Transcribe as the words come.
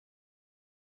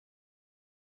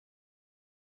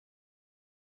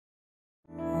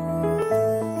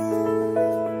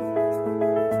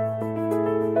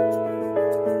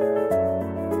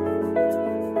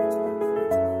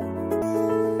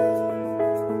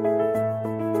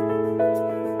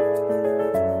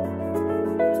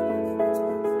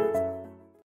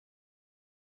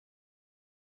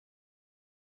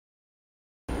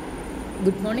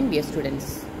Good morning dear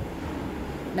students.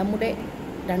 നമ്മുടെ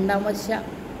രണ്ടാം വർഷ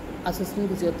assistant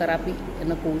physiotherapy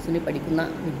എന്ന കോഴ്സിന് പഠിക്കുന്ന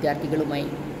വിദ്യാർത്ഥികളുമായി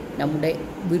നമ്മുടെ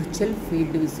virtual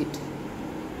field visit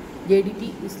JDT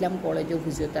Islam college of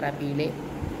ഫിസിയോതെറാപ്പിയിലെ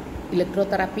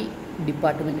electrotherapy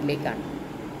ഡിപ്പാർട്ട്മെൻറ്റിലേക്കാണ്.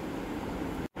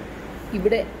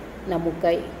 ഇവിടെ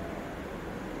നമുക്കായി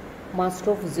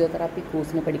മാസ്റ്റർ ഓഫ് ഫിസിയോതെറാപ്പി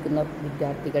കോഴ്സിന് പഠിക്കുന്ന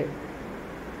വിദ്യാർത്ഥികൾ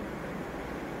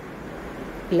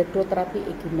ഇലക്ട്രോതെറാപ്പി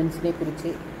എക്യുപ്മെൻറ്റ്സിനെ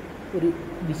കുറിച്ച് ഒരു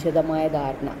വിശദമായ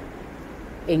ധാരണ,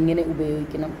 എങ്ങനെ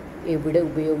ഉപയോഗിക്കണം, എവിടെ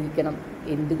ഉപയോഗിക്കണം,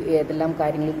 ഏതെല്ലാം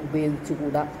കാര്യങ്ങളിൽ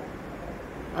ഉപയോഗിച്ചുകൂടാ,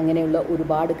 അങ്ങനെയുള്ള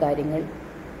ഒരുപാട് കാര്യങ്ങൾ,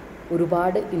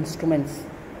 ഒരുപാട് ഇൻസ്ട്രുമെൻറ്റ്സ്,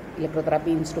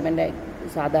 ഇലക്ട്രോതെറാപ്പി ഇൻസ്ട്രുമെൻ്റ്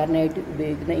സാധാരണയായിട്ട്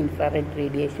ഉപയോഗിക്കുന്ന infrared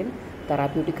radiation,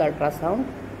 therapeutic ultrasound,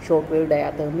 short wave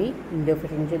diathermy,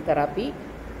 ഇൻ്റർഫെറൻഷ്യൽ therapy,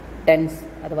 tense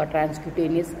അഥവാ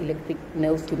transcutaneous electric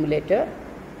nerve stimulator,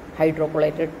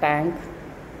 ഹൈഡ്രോപോളേറ്റഡ് tank,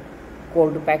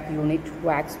 called pack unit,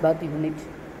 wax Baat unit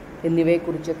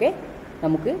എന്നിവയെക്കുറിച്ചൊക്കെ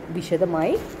നമുക്ക്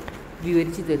വിശദമായി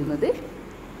വിവരിച്ചു തരുന്നത്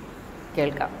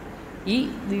കേൾക്കാം. ഈ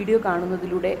വീഡിയോ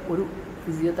കാണുന്നതിലൂടെ ഒരു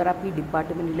ഫിസിയോതെറാപ്പി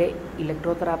ഡിപ്പാർട്ട്മെൻറ്റിലെ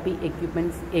ഇലക്ട്രോതെറാപ്പി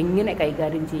എക്യുപ്മെൻറ്റ്സ് എങ്ങനെ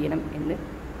കൈകാര്യം ചെയ്യണം എന്ന്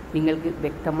നിങ്ങൾക്ക്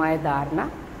വ്യക്തമായ ധാരണ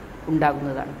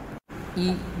ഉണ്ടാകുന്നതാണ്. ഈ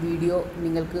വീഡിയോ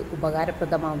നിങ്ങൾക്ക്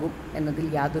ഉപകാരപ്രദമാകും എന്നതിൽ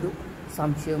യാതൊരു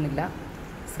സംശയവുമില്ല.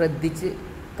 ശ്രദ്ധിച്ച്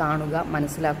കാണുക,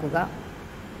 മനസ്സിലാക്കുക.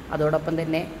 അതോടൊപ്പം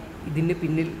തന്നെ ഇതിന്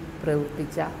പിന്നിൽ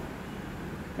പ്രവർത്തിച്ച,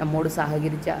 നമ്മോട്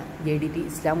സഹകരിച്ച JDT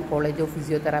Islam college of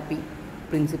physiotherapy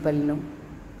പ്രിൻസിപ്പലിനും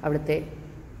അവിടുത്തെ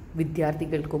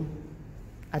വിദ്യാർത്ഥികൾക്കും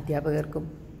അധ്യാപകർക്കും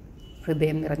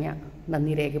ഹൃദയം നിറഞ്ഞ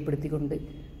നന്ദി രേഖപ്പെടുത്തിക്കൊണ്ട്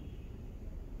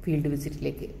ഫീൽഡ്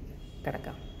വിസിറ്റിലേക്ക്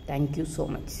കടക്കാം. Thank you so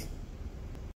much.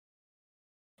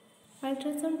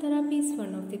 Ultrasound therapy is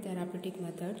one of the therapeutic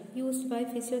methods used by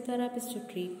physiotherapists to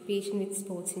treat patients with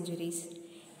sports injuries.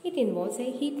 It involves a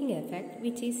heating effect,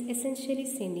 which is essentially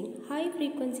sending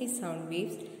high-frequency sound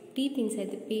waves deep inside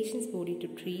the patient's body to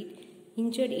treat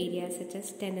injured areas such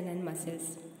as tendon and muscles.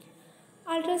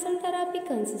 Ultrasound therapy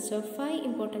consists of 5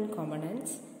 important components: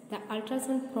 the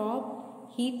ultrasound probe,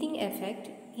 heating effect,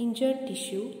 injured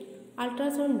tissue,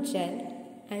 ultrasound gel,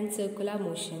 and circular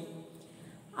motion.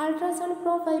 Ultrasound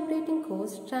probe vibrating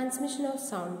causes transmission of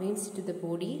sound waves to the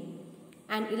body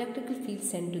and electrical fields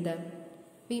sent to them.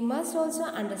 We must also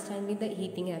understand the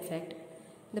heating effect.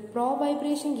 The probe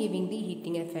vibration giving the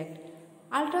heating effect.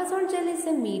 Ultrasound gel is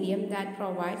a medium that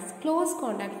provides close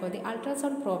contact for the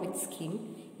ultrasound probe with skin.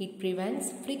 It prevents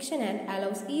friction and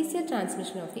allows easier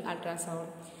transmission of the ultrasound.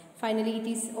 Finally, it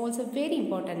is also very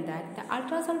important that the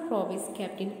ultrasound probe is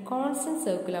kept in constant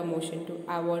circular motion to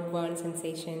avoid burn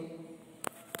sensation.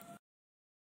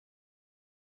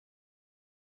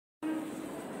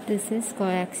 This is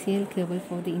coaxial cable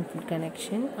for the input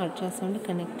connection. Ultrasound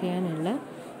connect ചെയ്യാനുള്ള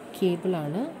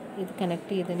കേബിളാണ്. ഇത്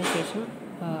connect ചെയ്തതിന് ശേഷം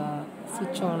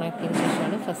switch on ആക്കിയതിന്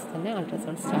ശേഷമാണ് first തന്നെ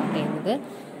ultrasound start ചെയ്യുന്നത്.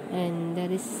 And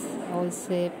there is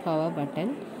also A power button.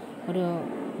 ഒരു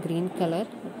green colour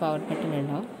power button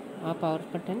ഉണ്ടാവും. ആ പവർ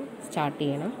ബട്ടൺ സ്റ്റാർട്ട്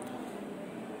ചെയ്യണം.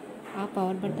 ആ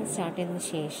പവർ ബട്ടൺ സ്റ്റാർട്ട് ചെയ്തതിന്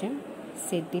ശേഷം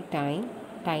സെറ്റ് ദി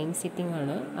ടൈം സെറ്റിംഗ്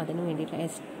ആണ്. അതിന് വേണ്ടിയിട്ട്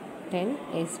S10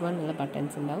 S1 എന്നുള്ള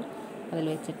ബട്ടൺസ് ഉണ്ടാവും. അതിൽ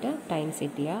വെച്ചിട്ട് ടൈം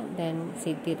സെറ്റ് ചെയ്യുക. Then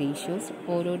set the ratios.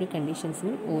 ഓരോരോ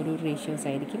കണ്ടീഷൻസിനും ഓരോ റേഷ്യോസ്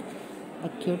ആയിരിക്കും.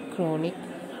 അക്യൂട്ട്, ക്രോണിക്,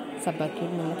 സബ്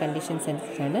അക്യൂട്ട് എന്നുള്ള കണ്ടീഷൻസ്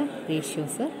അനുസരിച്ചാണ്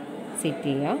റേഷ്യോസ് സെറ്റ്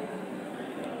ചെയ്യുക.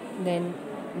 Then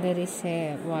there is A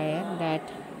wire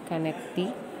that connect the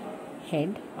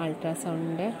head.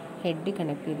 അൾട്രാസൗണ്ടിൻ്റെ head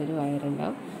connect ചെയ്തൊരു വയർ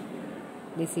ഉണ്ടാവും.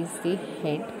 This is the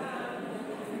head.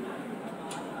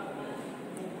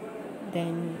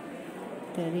 Then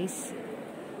there is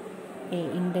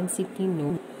intensity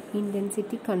knob.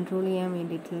 Intensity control ചെയ്യാൻ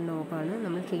വേണ്ടിയിട്ടുള്ള നോബാണ്.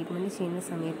 നമ്മൾ treatment ചെയ്യുന്ന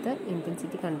സമയത്ത്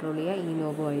ഇൻറ്റൻസിറ്റി കൺട്രോൾ ചെയ്യുക ഈ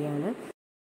നോബ് വഴിയാണ്.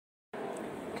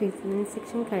 ട്രീറ്റ്മെൻറ്റ്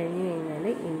സെക്ഷൻ കഴിഞ്ഞ് കഴിഞ്ഞാൽ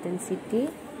ഇൻറ്റൻസിറ്റി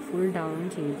ഫുൾ ഡൗൺ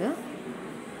ചെയ്ത്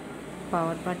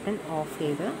പവർ ബട്ടൺ ഓഫ്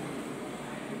ചെയ്ത്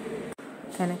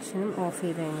കണക്ഷനും ഓഫ്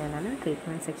ചെയ്ത് കഴിഞ്ഞാലാണ്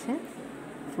ട്രീറ്റ്മെൻറ്റ് സെക്ഷൻ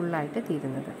ഫുള്ളായിട്ട്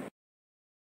തീരുന്നത്.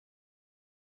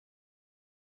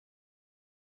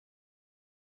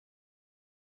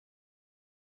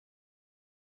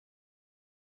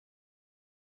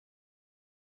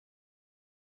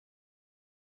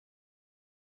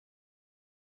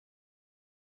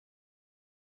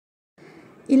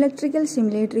 Electrical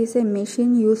stimulator is a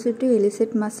machine used to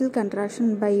elicit muscle contraction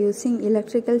by using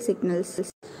electrical signals.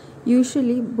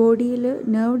 Usually ബോഡിയിൽ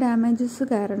നെർവ് ഡാമേജസ്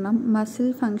കാരണം മസിൽ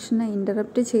ഫങ്ഷനെ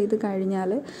ഇൻ്ററപ്റ്റ് ചെയ്ത്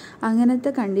കഴിഞ്ഞാൽ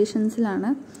അങ്ങനത്തെ കണ്ടീഷൻസിലാണ്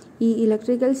ഈ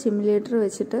ഇലക്ട്രിക്കൽ സ്റ്റിമുലേറ്റർ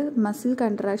വെച്ചിട്ട് മസിൽ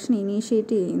കൺട്രാക്ഷൻ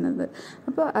ഇനീഷ്യേറ്റ് ചെയ്യുന്നത്.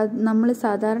 അപ്പോൾ നമ്മൾ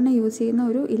സാധാരണ യൂസ് ചെയ്യുന്ന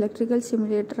ഒരു ഇലക്ട്രിക്കൽ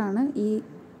സ്റ്റിമുലേറ്ററാണ് ഈ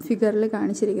ഫിഗറിൽ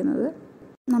കാണിച്ചിരിക്കുന്നത്.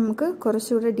 നമുക്ക്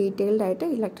കുറച്ചുകൂടെ ഡീറ്റെയിൽഡ് ആയിട്ട്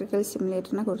ഇലക്ട്രിക്കൽ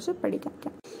സ്റ്റിമുലേറ്ററിനെ കുറിച്ച് പഠിക്കാം.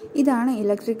 ഇതാണ്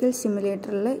ഇലക്ട്രിക്കൽ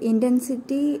സ്റ്റിമുലേറ്ററിൽ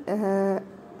ഇൻറ്റൻസിറ്റി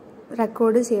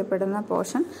റെക്കോർഡ് ചെയ്യപ്പെടുന്ന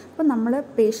പോർഷൻ. അപ്പോൾ നമ്മൾ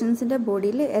പേഷ്യൻസിൻ്റെ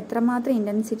ബോഡിയിൽ എത്രമാത്രം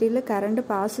ഇൻറ്റൻസിറ്റിയിൽ കറണ്ട്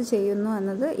പാസ് ചെയ്യുന്നു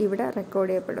എന്നത് ഇവിടെ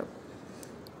റെക്കോർഡ് ചെയ്യപ്പെടും.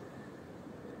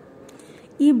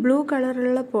 ഈ ബ്ലൂ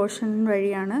കളറിലുള്ള പോർഷൻ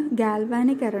വഴിയാണ്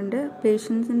ഗാൽവാനിക് കറണ്ട്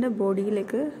പേഷ്യൻസിൻ്റെ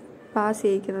ബോഡിയിലേക്ക് പാസ്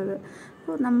ചെയ്യിക്കുന്നത്.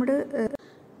 അപ്പോൾ നമ്മുടെ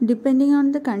depending on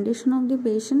the condition of the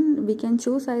patient we can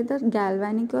choose either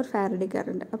galvanic or ഫാരഡി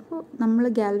current. അപ്പോൾ നമ്മൾ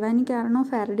ഗാൽവാനിക് ആണോ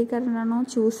ഫാരഡി കറണ്ട് ആണോ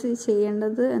ചൂസ്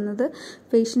ചെയ്യേണ്ടത് എന്നത്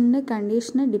പേഷ്യൻറ്റിൻ്റെ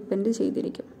കണ്ടീഷനെ ഡിപ്പെൻഡ്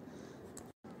ചെയ്തിരിക്കും.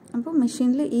 അപ്പോൾ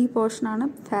മെഷീനിൽ ഈ പോർഷനാണ്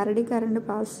ഫാരഡി കറണ്ട്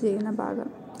പാസ് ചെയ്യുന്ന ഭാഗം.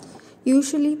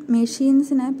 യൂഷ്വലി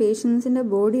മെഷീൻസിനെ പേഷ്യൻസിൻ്റെ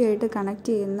ബോഡിയായിട്ട് കണക്ട്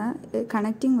ചെയ്യുന്ന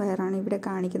കണക്റ്റിംഗ് വയറാണ് ഇവിടെ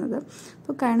കാണിക്കുന്നത്.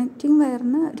 അപ്പോൾ കണക്റ്റിംഗ്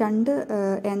വയറിന് 2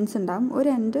 എൻഡ്സ് ഉണ്ടാകും. ഒരു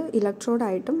എൻഡ്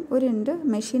ഇലക്ട്രോഡായിട്ടും ഒരു എൻഡ്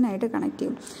മെഷീനായിട്ട് കണക്ട്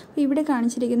ചെയ്യും. അപ്പോൾ ഇവിടെ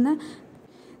കാണിച്ചിരിക്കുന്ന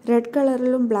റെഡ്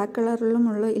കളറിലും ബ്ലാക്ക്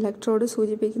കളറിലുമുള്ള ഇലക്ട്രോഡ്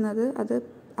സൂചിപ്പിക്കുന്നത് അത്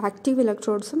ആക്റ്റീവ്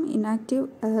ഇലക്ട്രോഡ്സും ഇനാക്റ്റീവ്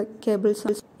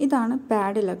കേബിൾസും. ഇതാണ്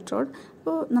പാഡ് ഇലക്ട്രോഡ്.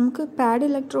 അപ്പോൾ നമുക്ക് പാഡ്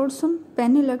ഇലക്ട്രോഡ്സും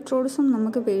പെൻ ഇലക്ട്രോഡ്സും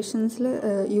നമുക്ക് പേഷ്യൻസിൽ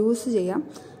യൂസ് ചെയ്യാം.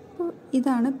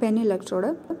 ഇതാണ് പെൻ ഇലക്ട്രോഡ്.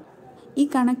 ഈ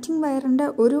കണക്റ്റിംഗ് വയറിൻ്റെ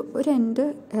ഒരു എൻഡ്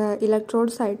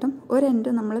ഇലക്ട്രോഡ്സ് ആയിട്ടും ഒരു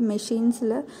എൻഡ് നമ്മൾ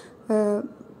മെഷീൻസിൽ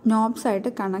നോബ്സ് ആയിട്ട്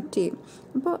കണക്ട് ചെയ്യും.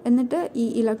 അപ്പോൾ എന്നിട്ട് ഈ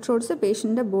ഇലക്ട്രോഡ്സ്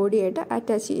പേഷ്യൻ്റെ ബോഡിയായിട്ട്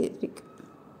അറ്റാച്ച് ചെയ്തിരിക്കും.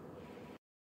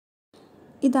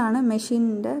 ഇതാണ്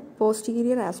മെഷീനിൻ്റെ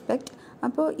പോസ്റ്റീരിയർ ആസ്പെക്റ്റ്.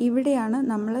 അപ്പോൾ ഇവിടെയാണ്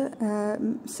നമ്മൾ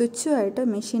സ്വിച്ചുമായിട്ട്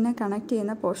മെഷീനെ കണക്ട്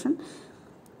ചെയ്യുന്ന പോർഷൻ.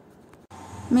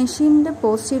 മെഷീനിൻ്റെ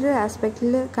പോസ്റ്റീരിയർ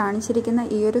ആസ്പെക്റ്റിൽ കാണിച്ചിരിക്കുന്ന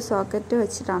ഈ ഒരു സോക്കറ്റ്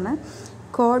വെച്ചിട്ടാണ്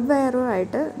കോഡ്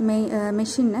വയറുമായിട്ട്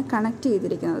മെഷീനെ കണക്ട്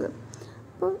ചെയ്തിരിക്കുന്നത്.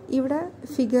 അപ്പോൾ ഇവിടെ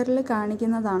ഫിഗറിൽ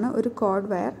കാണിക്കുന്നതാണ് ഒരു കോഡ്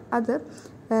വയർ. അത്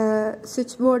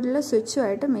സ്വിച്ച് ബോർഡിൽ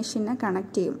സ്വിച്ചുമായിട്ട് മെഷീനെ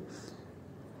കണക്ട് ചെയ്യും.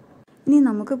 ഇനി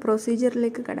നമുക്ക്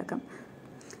പ്രൊസീജിയറിലേക്ക് കിടക്കാം.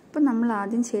 അപ്പോൾ നമ്മൾ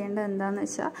ആദ്യം ചെയ്യേണ്ടത് എന്താണെന്ന്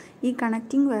വെച്ചാൽ ഈ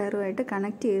കണക്റ്റിംഗ് വയറുമായിട്ട്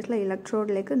കണക്ട് ചെയ്തിട്ടുള്ള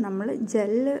ഇലക്ട്രോഡിലേക്ക് നമ്മൾ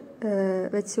ജെല്ല്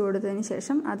വെച്ച് കൊടുത്തതിന്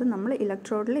ശേഷം അത് നമ്മൾ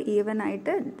ഇലക്ട്രോഡിൽ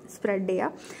ഈവനായിട്ട് സ്പ്രെഡ്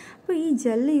ചെയ്യുക. അപ്പോൾ ഈ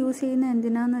ജെല്ല് യൂസ് ചെയ്യുന്നത്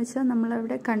എന്തിനാണെന്ന് വെച്ചാൽ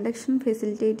നമ്മളവിടെ കണ്ടക്ഷൻ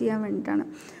ഫെസിലിറ്റേറ്റ് ചെയ്യാൻ വേണ്ടിയിട്ടാണ്.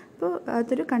 അപ്പോൾ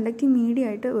അതൊരു കണ്ടക്റ്റിംഗ് മീഡിയ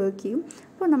ആയിട്ട് വർക്ക് ചെയ്യും.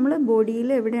 അപ്പോൾ നമ്മൾ ബോഡിയിൽ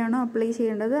എവിടെയാണോ അപ്ലൈ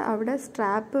ചെയ്യേണ്ടത് അവിടെ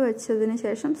സ്ട്രാപ്പ് വെച്ചതിന്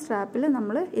ശേഷം സ്ട്രാപ്പിൽ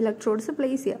നമ്മൾ ഇലക്ട്രോഡ്സ്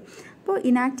പ്ലേസ് ചെയ്യുക. അപ്പോൾ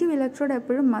ഇനാക്റ്റീവ് ഇലക്ട്രോഡ്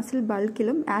എപ്പോഴും മസിൽ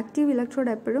ബൾക്കിലും ആക്റ്റീവ്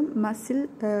ഇലക്ട്രോഡ് എപ്പോഴും മസിൽ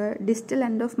ഡിസ്റ്റൽ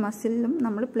എൻഡ് ഓഫ് മസിലിലും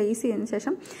നമ്മൾ പ്ലേസ് ചെയ്തതിന്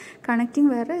ശേഷം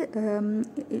കണക്റ്റിംഗ് വേറെ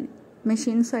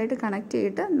മെഷീൻസുമായിട്ട് കണക്ട്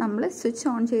ചെയ്തിട്ട് നമ്മൾ സ്വിച്ച്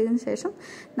ഓൺ ചെയ്തതിന് ശേഷം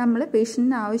നമ്മൾ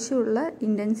പേഷ്യൻറ്റിന് ആവശ്യമുള്ള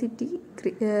ഇൻറ്റൻസിറ്റി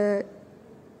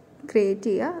ക്രിയേറ്റ്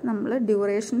ചെയ്യുക. നമ്മൾ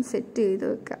ഡ്യൂറേഷൻ സെറ്റ് ചെയ്ത്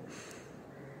വെക്കുക.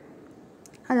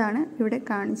 അതാണ് ഇവിടെ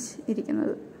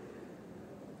കാണിച്ചിരിക്കുന്നത്.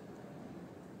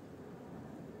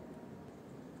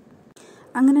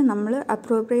 അങ്ങനെ നമ്മൾ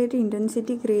അപ്രോപ്രിയേറ്റ്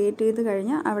ഇൻറ്റൻസിറ്റി ക്രിയേറ്റ് ചെയ്ത്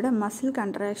കഴിഞ്ഞാൽ അവിടെ മസിൽ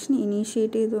കൺട്രാക്ഷൻ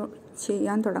ഇനീഷ്യേറ്റ്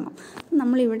ചെയ്യാൻ തുടങ്ങും.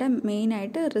 നമ്മളിവിടെ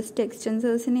മെയിനായിട്ട് റിസ്റ്റ്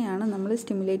എക്സ്റ്റൻസേഴ്സിനെയാണ് നമ്മൾ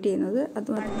സ്റ്റിമുലേറ്റ് ചെയ്യുന്നത്.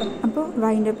 അപ്പോൾ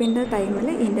വൈൻഡപ്പിൻ്റെ ടൈമിൽ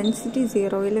ഇൻറ്റൻസിറ്റി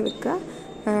 0-ൽ വെക്കുക,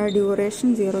 ഡ്യൂറേഷൻ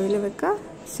 0-ൽ വെക്കുക,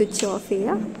 സ്വിച്ച് ഓഫ്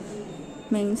ചെയ്യുക,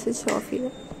 മെയിൻ സ്വിച്ച് ഓഫ്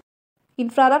ചെയ്യുക.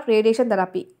 ഇൻഫ്രാറെഡ് റേഡിയേഷൻ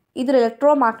തെറാപ്പി ഇതൊരു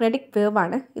ഇലക്ട്രോ മാഗ്നറ്റിക് വേവ്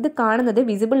ആണ്. ഇത് കാണുന്നത്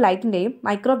വിസിബിൾ ലൈറ്റിൻ്റെയും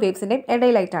മൈക്രോ വേവ്സിൻ്റെയും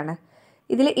ഇടയിലായിട്ടാണ്.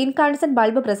 ഇതിൽ ഇൻകാൻഡസൻറ്റ്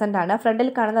ബൾബ് പ്രസൻ്റ് ആണ്. ഫ്രണ്ടിൽ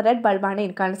കാണുന്ന റെഡ് ബൾബാണ്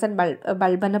ഇൻകാൻഡസൻറ്റ്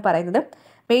ബൾബ് എന്ന് പറയുന്നത്.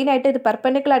 മെയിനായിട്ട് ഇത്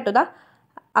perpendicular to the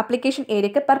application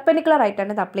ഏരിയക്ക് perpendicular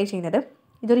ആയിട്ടാണ് ഇത് അപ്ലൈ ചെയ്യുന്നത്.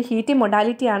 ഇതൊരു ഹീറ്റിംഗ്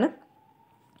മൊഡാലിറ്റിയാണ്.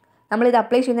 നമ്മളിത്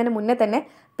അപ്ലൈ ചെയ്യുന്നതിന് മുന്നേ തന്നെ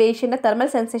പേഷ്യൻ്റെ തെർമൽ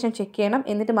സെൻസേഷൻ ചെക്ക് ചെയ്യണം.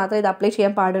 എന്നിട്ട് മാത്രമേ ഇത് അപ്ലൈ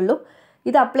ചെയ്യാൻ പാടുള്ളൂ.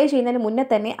 ഇത് അപ്ലൈ ചെയ്യുന്നതിന് മുന്നേ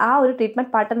തന്നെ ആ ഒരു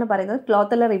ട്രീറ്റ്മെൻറ്റ് പാർട്ട് എന്ന് പറയുന്നത്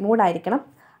ക്ലോത്തെല്ലാം റിമൂവ്ഡ് ആയിരിക്കണം,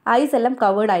 ഐസ് എല്ലാം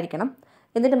കവേർഡ് ആയിരിക്കണം.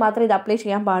 എന്നിട്ട് മാത്രമേ ഇത് അപ്ലൈ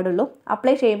ചെയ്യാൻ പാടുള്ളൂ.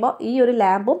 അപ്ലൈ ചെയ്യുമ്പോൾ ഈ ഒരു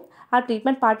ലാമ്പും ആ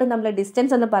ട്രീറ്റ്മെൻറ്റ് പാർട്ടും തമ്മിലുള്ള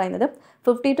ഡിസ്റ്റൻസ് എന്ന് പറയുന്നത്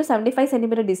 50 to 75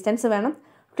 സെൻറ്റിമീറ്റർ ഡിസ്റ്റൻസ് വേണം.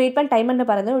 ട്രീറ്റ്മെൻറ്റ് ടൈം എന്ന്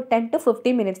പറയുന്നത് 10 to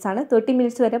 15 മിനിറ്റ്സ് ആണ്. 30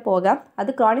 മിനിറ്റ്സ് വരെ പോകാം. അത്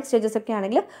ക്രോണിക് സ്റ്റേജസ് ഒക്കെ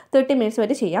ആണെങ്കിൽ 30 മിനിറ്റ്സ്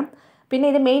വരെ ചെയ്യാം. പിന്നെ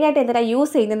ഇത് മെയിനായിട്ട് എന്തിനാണ്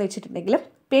യൂസ് ചെയ്യുന്നതെന്ന് വെച്ചിട്ടുണ്ടെങ്കിൽ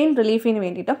പെയിൻ റിലീഫിന്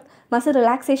വേണ്ടിയിട്ടും മസിൽ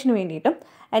റിലാക്സേഷന് വേണ്ടിയിട്ടും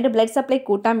ആൻഡ് ബ്ലഡ് സപ്ലൈ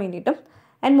കൂട്ടാൻ വേണ്ടിയിട്ടും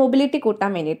ആൻഡ് മൊബിലിറ്റി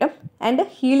കൂട്ടാൻ വേണ്ടിയിട്ടും ആൻഡ്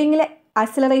ഹീലിങ്ങിൽ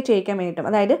അക്സിലറേറ്റ് ചെയ്യിക്കാൻ വേണ്ടിയിട്ടും.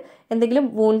 അതായത് എന്തെങ്കിലും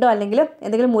വൂണ്ടോ അല്ലെങ്കിൽ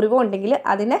എന്തെങ്കിലും മുറിവോ ഉണ്ടെങ്കിൽ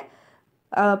അതിനെ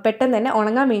പെട്ടെന്ന് തന്നെ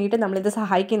ഉണങ്ങാൻ വേണ്ടിയിട്ട് നമ്മളിത്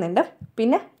സഹായിക്കുന്നുണ്ട്.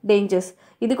 പിന്നെ ഡേഞ്ചേഴ്സ്,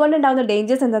 ഇതുകൊണ്ടുണ്ടാകുന്ന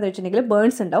ഡേഞ്ചേഴ്സ് എന്താണെന്ന് വെച്ചിട്ടുണ്ടെങ്കിൽ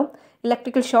ബേൺസ് ഉണ്ടാവും,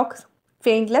 electrical socks,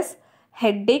 ഫെയിൻലെസ്,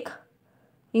 head Ek,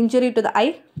 injury to the I,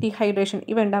 dehydration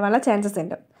ഇവ ഉണ്ടാവാനുള്ള ചാൻസസ്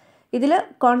ഉണ്ട്. ഇതിൽ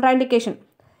കോൺട്രാൻഡിക്കേഷൻ,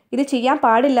 ഇത് ചെയ്യാൻ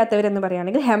പാടില്ലാത്തവരെന്ന്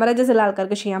പറയുകയാണെങ്കിൽ ഹെമറേജസ് ഉള്ള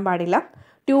ആൾക്കാർക്ക് ചെയ്യാൻ പാടില്ല,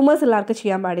 ട്യൂമേഴ്സ് ഉള്ള ആൾക്ക്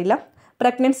ചെയ്യാൻ പാടില്ല,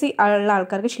 പ്രഗ്നൻസി ഉള്ള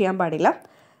ആൾക്കാർക്ക് ചെയ്യാൻ പാടില്ല,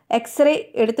 എക്സ്റേ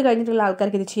എടുത്തു കഴിഞ്ഞിട്ടുള്ള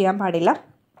ആൾക്കാർക്ക് ഇത് ചെയ്യാൻ പാടില്ല,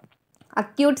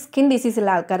 അക്യൂട്ട് സ്കിൻ ഡിസീസ്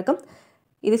ഉള്ള ആൾക്കാർക്കും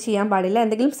ഇത് ചെയ്യാൻ പാടില്ല,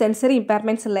 എന്തെങ്കിലും സെൻസറി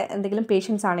ഇമ്പയർമെൻറ്റ്സ് ഉള്ള എന്തെങ്കിലും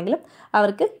പേഷ്യൻസ് ആണെങ്കിലും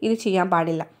അവർക്ക് ഇത് ചെയ്യാൻ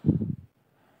പാടില്ല.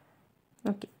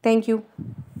 Okay, thank you.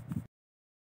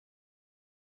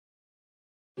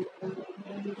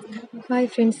 Hi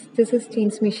friends, this is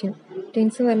Transmission.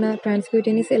 TENS are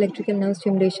transcutaneous electrical nerve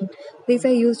stimulation. These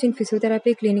are used in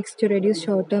physiotherapy clinics to reduce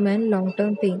short-term and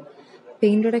long-term pain.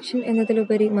 Pain reduction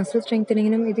എന്നതിലുപരി muscle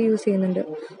സ്ട്രെങ്തനിങ്ങിനും ഇത് use ചെയ്യുന്നുണ്ട്.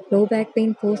 Low back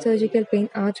pain, post surgical pain,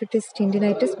 arthritis,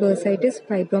 tendinitis, bursitis,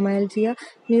 ഫൈബ്രോമയാൽജിയ,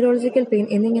 neurological pain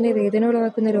എന്നിങ്ങനെ വേദന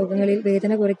ഉളവാക്കുന്ന രോഗങ്ങളിൽ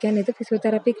വേദന കുറയ്ക്കാൻ ഇത്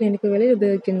ഫിസിയോതെറാപ്പി ക്ലിനിക്കുകളിൽ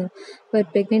ഉപയോഗിക്കുന്നു.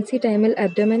 പ്രഗ്നൻസി ടൈമിൽ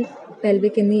അബ്ഡോമൻ,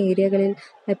 പെൽവിക് എന്നീ ഏരിയകളിൽ,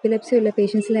 എപ്പിലെപ്സി ഉള്ള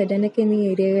പേഷ്യൻസിൽ ഹെഡ് ആൻഡ് നെക്ക് എന്നീ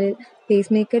ഏരിയകളിൽ,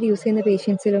 പേസ് മേക്കർ യൂസ് ചെയ്യുന്ന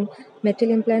പേഷ്യൻസിലും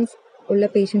മെറ്റൽ ഇംപ്ലാന്റ്സ് ഉള്ള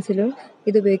പേഷ്യൻസിലും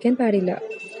ഇത് ഉപയോഗിക്കാൻ പാടില്ല.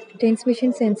 Tense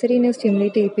machine sensory nerve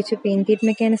stimulate ചെയ്യിപ്പിച്ച് പെയിൻ ഗേറ്റ്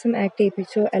മെക്കാനിസം ആക്ട്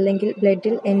ചെയ്യിപ്പിച്ചോ അല്ലെങ്കിൽ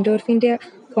ബ്ലഡിൽ എൻഡോർഫിൻ്റെ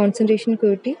കോൺസെൻട്രേഷൻ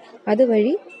കൂട്ടി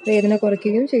അതുവഴി വേദന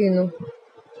കുറയ്ക്കുകയും ചെയ്യുന്നു.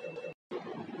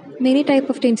 Many types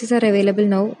of tenses are available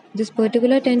now. This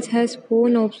particular tense has 4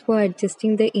 knobs for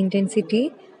adjusting the intensity.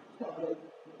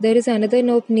 There is another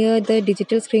knob near the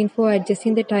digital screen for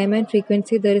adjusting the time and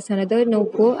frequency. There is another knob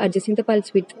for adjusting the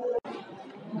pulse width.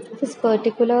 This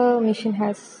particular machine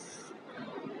has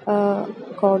a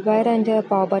cord wire and a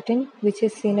power button which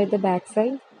is seen at the back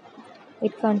side.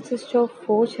 It consists of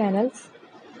 4 channels,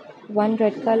 one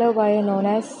red color wire known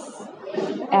as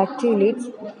active leads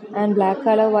and black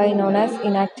color wire known as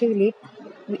inactive lead.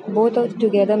 Both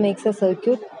together makes a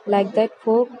circuit. Like that,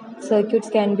 4 circuits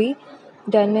can be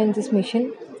done in this machine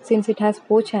since it has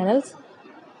 4 channels.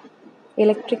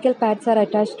 Electrical pads are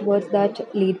attached towards that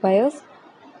lead wires.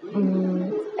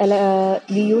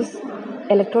 We use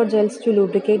electrode gels to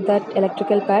lubricate that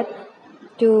electrical pad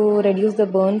to reduce the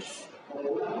burns.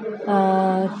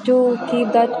 To keep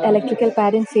that electrical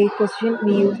pad in safe position,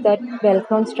 we use that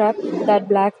velcro strap, that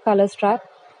black color strap,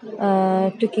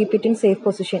 to keep it in safe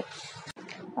position.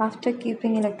 After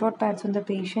keeping electrode pads on the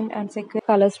patient and secure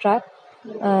color strap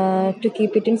to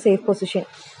keep it in safe position.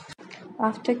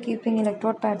 After keeping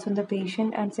electrode pads on the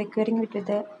patient and securing it with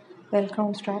the velcro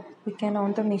strap, we can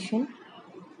on the machine.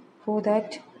 For that,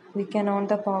 we can on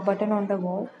the power button on the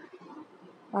wall.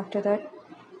 After that,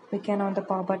 we can on the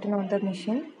power button on the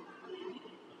machine.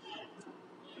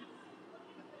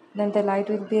 Then the light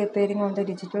will be appearing on the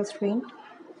digital screen.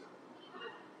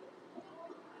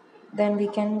 Then we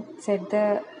can set the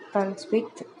pulse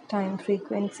width, time,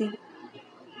 frequency.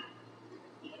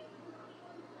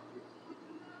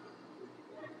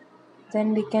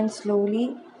 Then we can slowly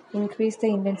increase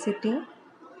the intensity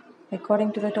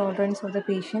according to the tolerance of the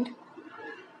patient.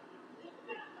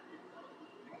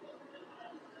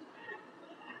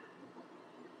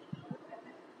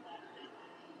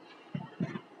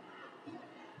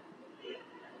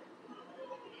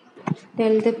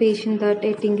 Tell the patient that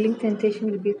a tingling sensation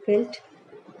will be felt.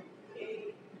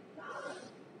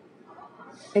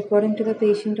 According to the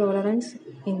patient tolerance,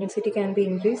 intensity can be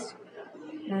increased.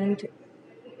 And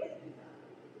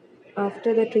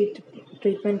after the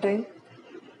treatment time,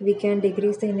 we can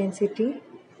decrease the intensity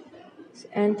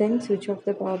and then switch off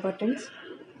the power buttons.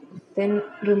 Then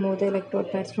remove the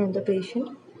electrode pads from the patient.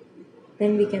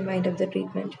 Then we can wind up the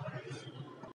treatment.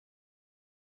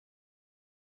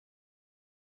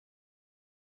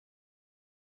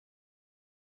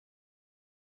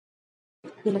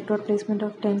 Electrode placement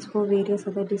of TENS for various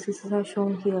other diseases are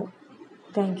shown here.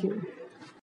 Thank you.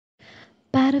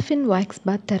 Paraffin wax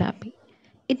bath therapy.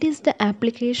 It is the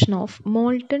application of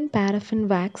molten paraffin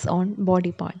wax on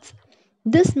body parts.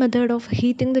 This method of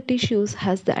heating the tissues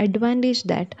has the advantage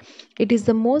that it is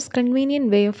the most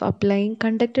convenient way of applying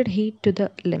conducted heat to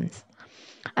the limbs.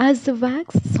 As the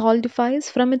wax solidifies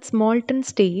from its molten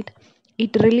state,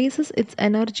 it releases its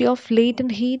energy of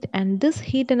latent heat, and this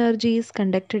heat energy is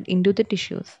conducted into the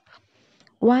tissues.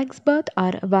 Wax baths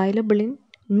are available in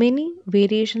many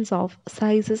variations of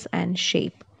sizes and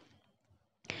shape.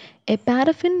 A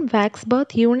paraffin wax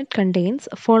bath unit contains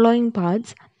following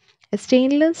parts: a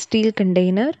stainless steel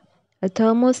container, a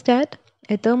thermostat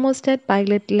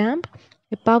pilot lamp,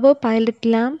 a power pilot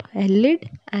lamp, a lid,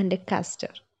 and a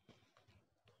caster.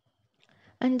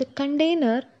 And the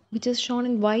container, which is shown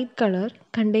in white color,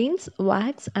 contains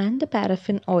wax and the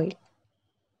paraffin oil.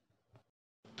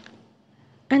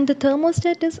 And the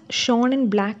thermostat is shown in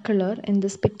black color in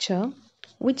this picture,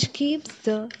 which keeps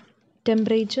the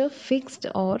temperature fixed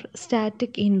or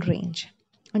static in range.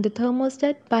 And the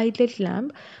thermostat pilot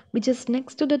lamp, which is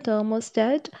next to the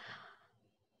thermostat,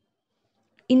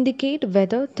 indicate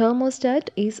whether thermostat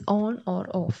is on or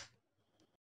off.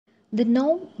 The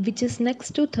knob which is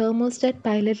next to thermostat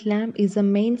pilot lamp is a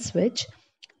main switch,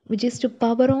 which is to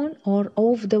power on or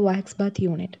off the wax bath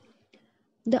unit.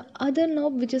 The other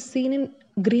knob which is seen in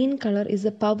green color is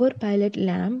a power pilot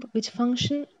lamp, its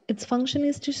function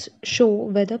is to show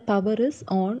whether power is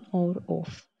on or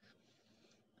off.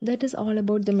 That is all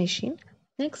about the machine.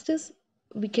 Next is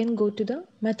we can go to the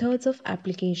methods of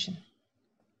application.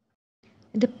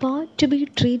 The part to be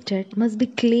treated must be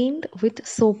cleaned with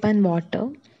soap and water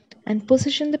and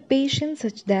position the patient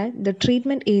such that the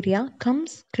treatment area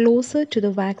comes closer to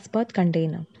the wax bath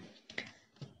container.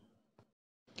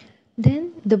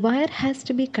 Then the wire has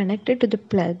to be connected to the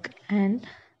plug and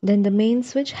then the main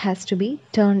switch has to be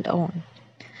turned on.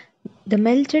 The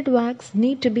melted wax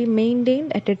need to be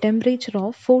maintained at a temperature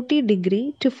of 40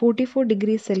 degree to 44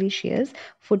 degrees Celsius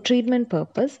for treatment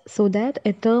purpose so that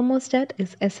a thermostat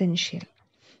is essential.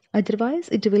 Otherwise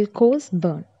it will cause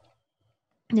burn.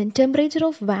 Then temperature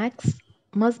of wax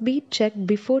must be checked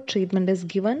before treatment is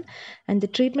given and the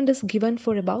treatment is given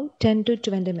for about 10 to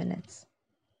 20 minutes.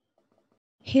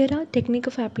 Here are technique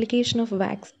of application of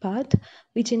wax bath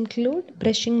which include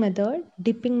brushing method,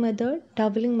 dipping method,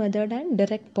 toweling method and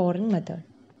direct pouring method.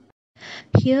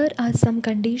 Here are some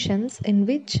conditions in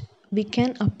which we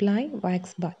can apply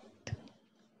wax bath.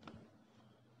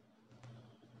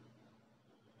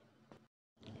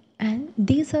 And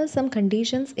these are some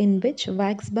conditions in which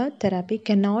wax bath therapy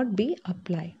cannot be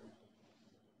applied.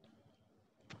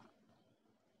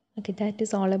 Okay, that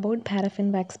is all about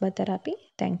paraffin wax bath therapy.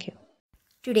 Thank you.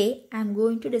 Today I am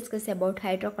going to discuss about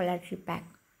hydrocollateral pack.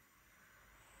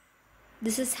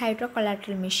 This is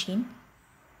hydrocollateral machine.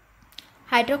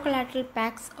 Hydrocollateral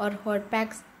packs or hot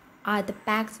packs are the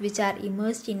packs which are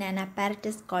immersed in an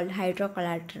apparatus called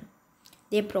hydrocollateral.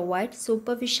 They provide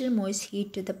superficial moist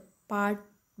heat to the part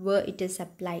where it is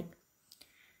applied.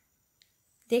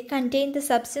 They contain the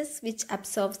substance which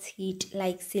absorbs heat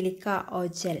like silica or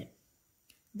gel.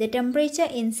 The temperature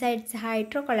inside the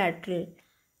hydrocollateral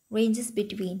ranges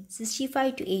between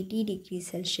 65 to 80 degrees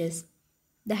Celsius.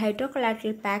 The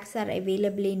hydrocollateral packs are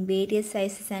available in various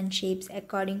sizes and shapes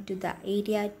according to the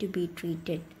area to be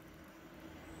treated.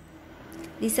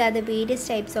 These are the various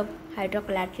types of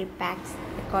hydrocollateral packs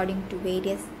according to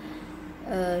various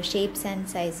shapes and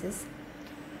sizes.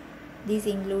 These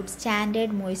include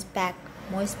standard moist pack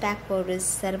for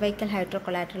cervical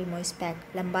hydrocollateral moist pack,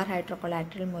 lumbar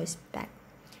hydrocollateral moist pack.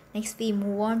 Next we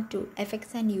move on to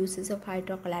effects and uses of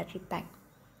hydrocollateral pack.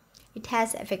 It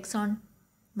has effects on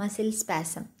muscle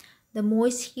spasm. The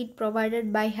moist heat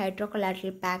provided by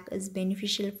hydrocollateral pack is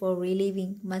beneficial for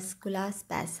relieving muscular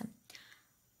spasm.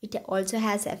 It also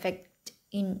has effect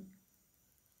in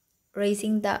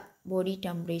raising the body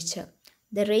temperature.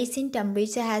 The rise in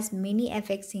temperature has many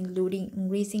effects including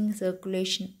increasing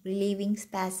circulation, relieving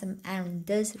spasm and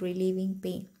thus relieving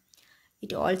pain.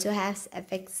 It also has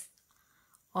effects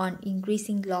on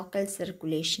increasing local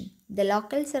circulation. The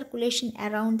local circulation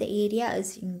around the area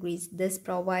is increased, thus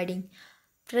providing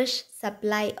fresh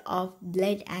supply of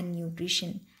blood and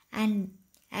nutrition. And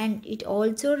it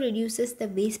also reduces the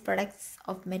waste products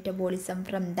of metabolism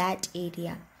from that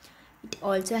area. It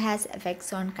also has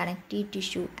effects on connective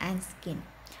tissue and skin.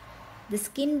 The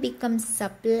skin becomes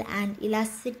supple and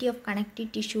elasticity of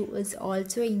connective tissue is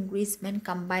also increased when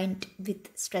combined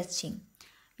with stretching.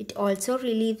 It also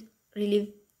relieves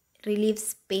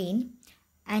pain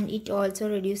and it also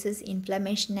reduces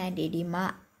inflammation and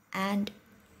edema, and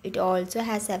it also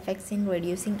has effects in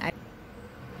reducing.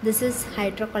 This is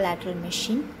hydrocollateral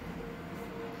machine.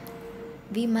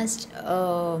 We must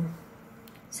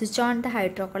switch on the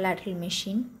hydrocollateral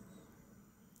machine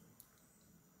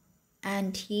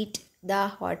and heat the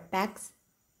hot packs.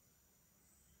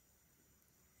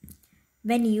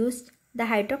 When used, the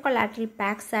hydrocollateral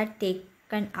packs are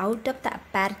taken out of the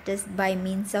apparatus by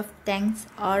means of tongues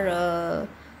or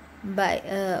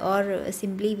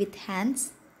simply with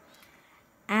hands,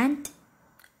 and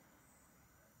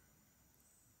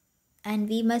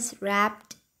we must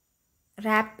wrap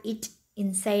it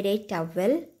inside a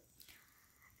towel.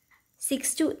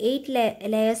 6 to 8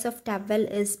 layers of towel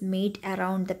is made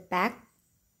around the pack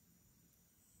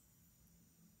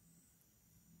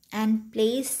and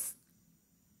place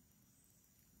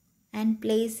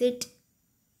it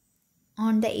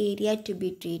on the area to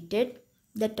be treated.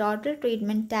 The total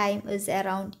treatment time is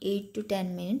around 8 to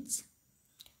 10 minutes.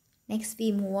 Next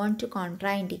we move on to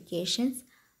contraindications.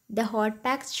 The hot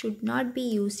packs should not be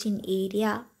used in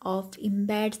area of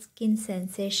impaired skin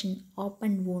sensation,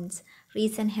 open wounds,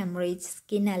 recent hemorrhage,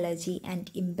 skin allergy and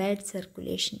impaired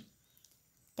circulation.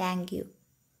 Thank you.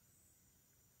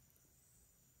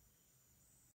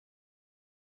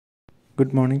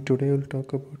 Good morning. Today we'll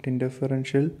talk about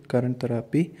interferential current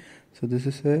therapy. So this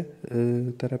is a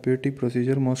therapeutic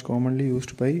procedure most commonly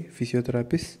used by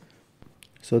physiotherapists.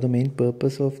 So the main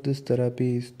purpose of this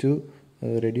therapy is to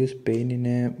reduce pain in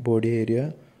a body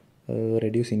area,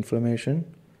 reduce inflammation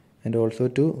and also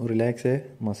to relax a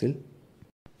muscle.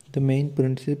 The main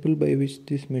principle by which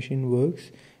this machine works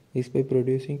is by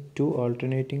producing two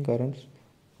alternating currents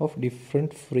of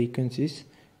different frequencies.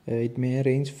 It may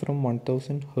range from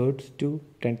 1000 Hz to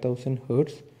 10,000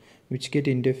 Hz, which get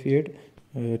interfered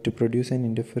to produce an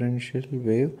interferential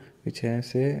wave which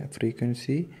has a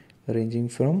frequency ranging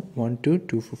from 1 to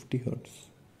 250 Hz.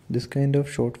 This kind of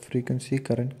short frequency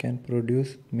current can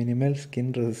produce minimal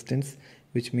skin resistance,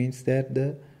 which means that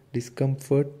the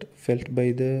discomfort felt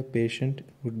by the patient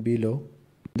would be low.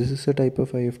 This is a type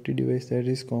of IFT device that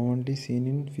is commonly seen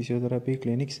in physiotherapy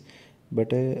clinics,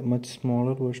 but a much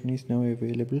smaller version is now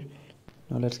available.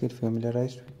 Now let's get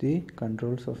familiarized with the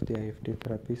controls of the IFT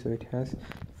therapy. So it has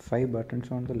 5 buttons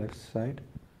on the left side,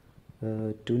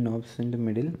 2 knobs in the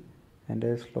middle, and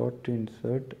a slot to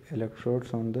insert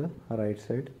electrodes on the right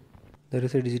side. There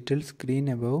is a digital screen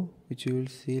above, which you will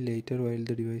see later while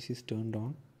the device is turned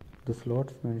on. The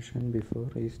slots mentioned before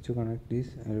is to connect these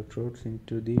electrodes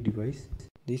into the device.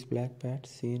 These black pads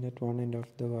seen at one end of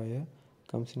the wire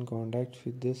comes in contact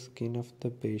with the skin of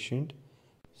the patient.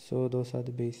 So those are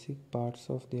the basic parts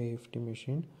of the IFT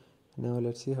machine. Now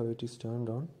let's see how it is turned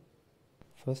on.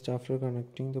 First, after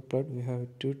connecting the plug, we have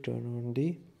to turn on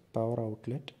the power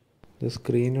outlet. The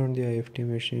screen on the IFT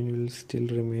machine will still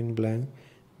remain blank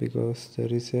because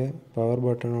there is a power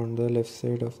button on the left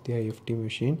side of the IFT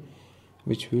machine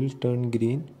which will turn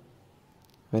green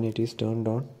when it is turned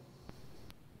on.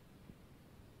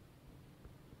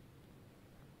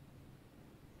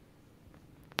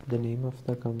 The name of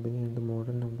the company and the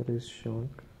model number is shown.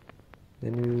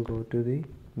 Then we will go to the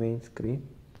main screen.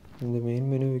 In the main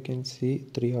menu we can see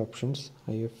 3 options: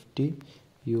 IFT,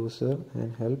 user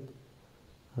and help.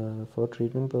 For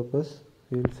treatment purpose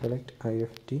we will select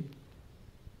IFT.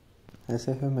 As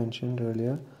I have mentioned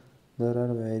earlier, there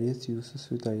are various uses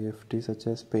with IFT such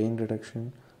as pain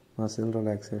reduction, muscle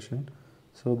relaxation.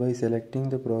 So by selecting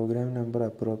the program number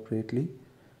appropriately,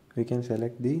 we can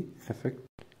select the effect.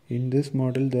 In this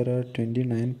model there are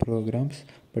 29 programs,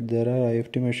 but there are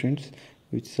IFT machines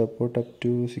which support up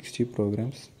to 60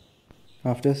 programs.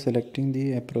 After selecting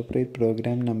the appropriate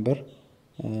program number,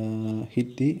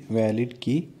 hit the valid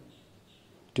key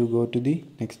to go to the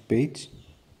next page.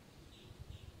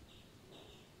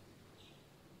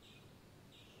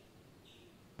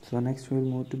 So next we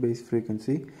will move to base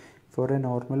frequency. For a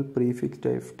normal prefixed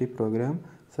IFT program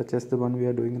such as the one we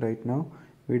are doing right now,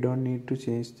 we don't need to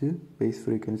change the base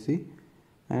frequency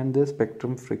and the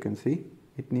spectrum frequency.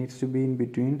 It needs to be in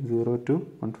between 0 to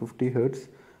 150 Hz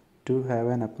to have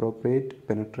an appropriate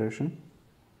penetration.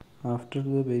 After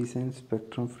the base and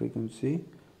spectrum frequency,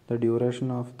 the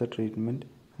duration of the treatment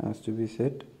has to be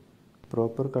set.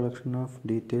 Proper collection of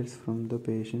details from the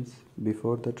patients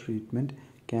before the treatment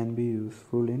can be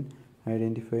useful in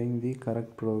identifying the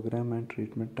correct program and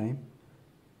treatment time.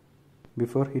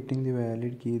 Before hitting the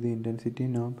valid key, the intensity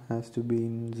knob has to be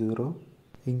in 0.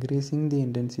 Increasing the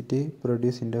intensity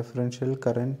produces interferential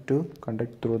current to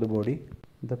conduct through the body.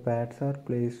 The pads are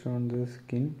placed on the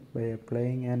skin by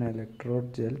applying an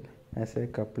electrode gel as a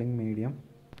coupling medium.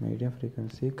 Medium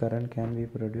frequency current can be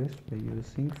produced by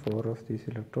using 4 of these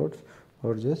electrodes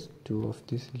or just 2 of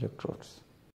these electrodes.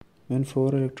 When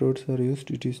 4 electrodes are used,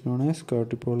 it is known as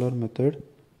quadrupolar method.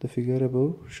 The figure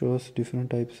above shows different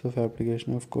types of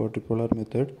application of quadrupolar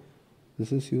method.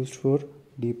 This is used for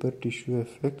deeper tissue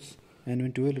effects, and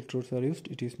when 2 electrodes are used,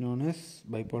 it is known as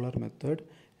bipolar method.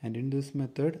 And in this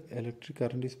method, electric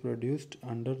current is produced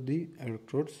under the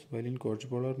electrodes, while in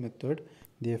quadrupolar method,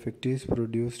 the effect is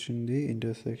produced in the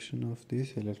intersection of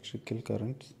these electrical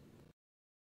currents.